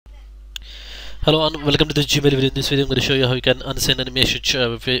Hello and welcome to the Gmail video. In this video, I'm going to show you how you can unsend any message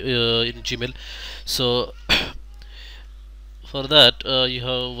in Gmail. So for that, you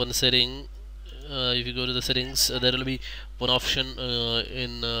have one setting. If you go to the settings, there will be one option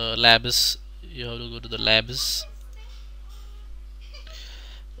in labs. You have to go to the labs.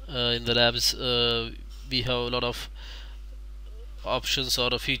 In the labs, we have a lot of options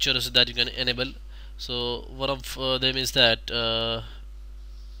or features that you can enable. So one of them is that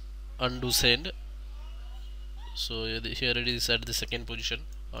undo send. So here it is at the second position,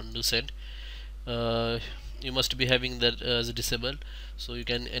 undo send. uh, you must be having that as disabled, so you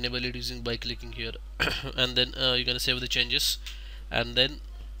can enable it using by clicking here and then you can save the changes, and then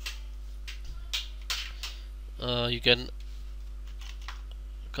you can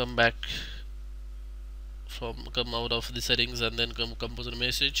come back come out of the settings and then compose a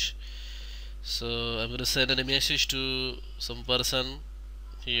message. So I'm going to send a message to some person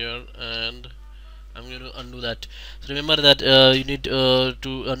here, and I'm going to undo that. So remember that you need to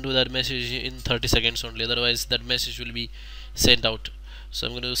undo that message in 30 seconds only, otherwise that message will be sent out. So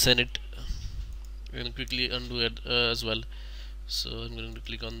I'm going to send it. I'm going to quickly undo it as well. So I'm going to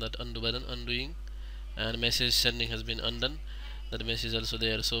click on that undo button, undoing, and message sending has been undone. That message is also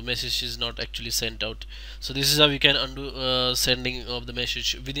there, so message is not actually sent out. So this is how you can undo sending of the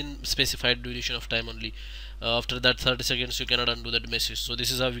message within specified duration of time only. After that 30 seconds you cannot undo that message. So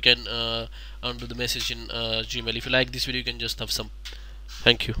this is how you can undo the message in Gmail. If you like this video, you can just have some.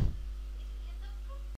 Thank you.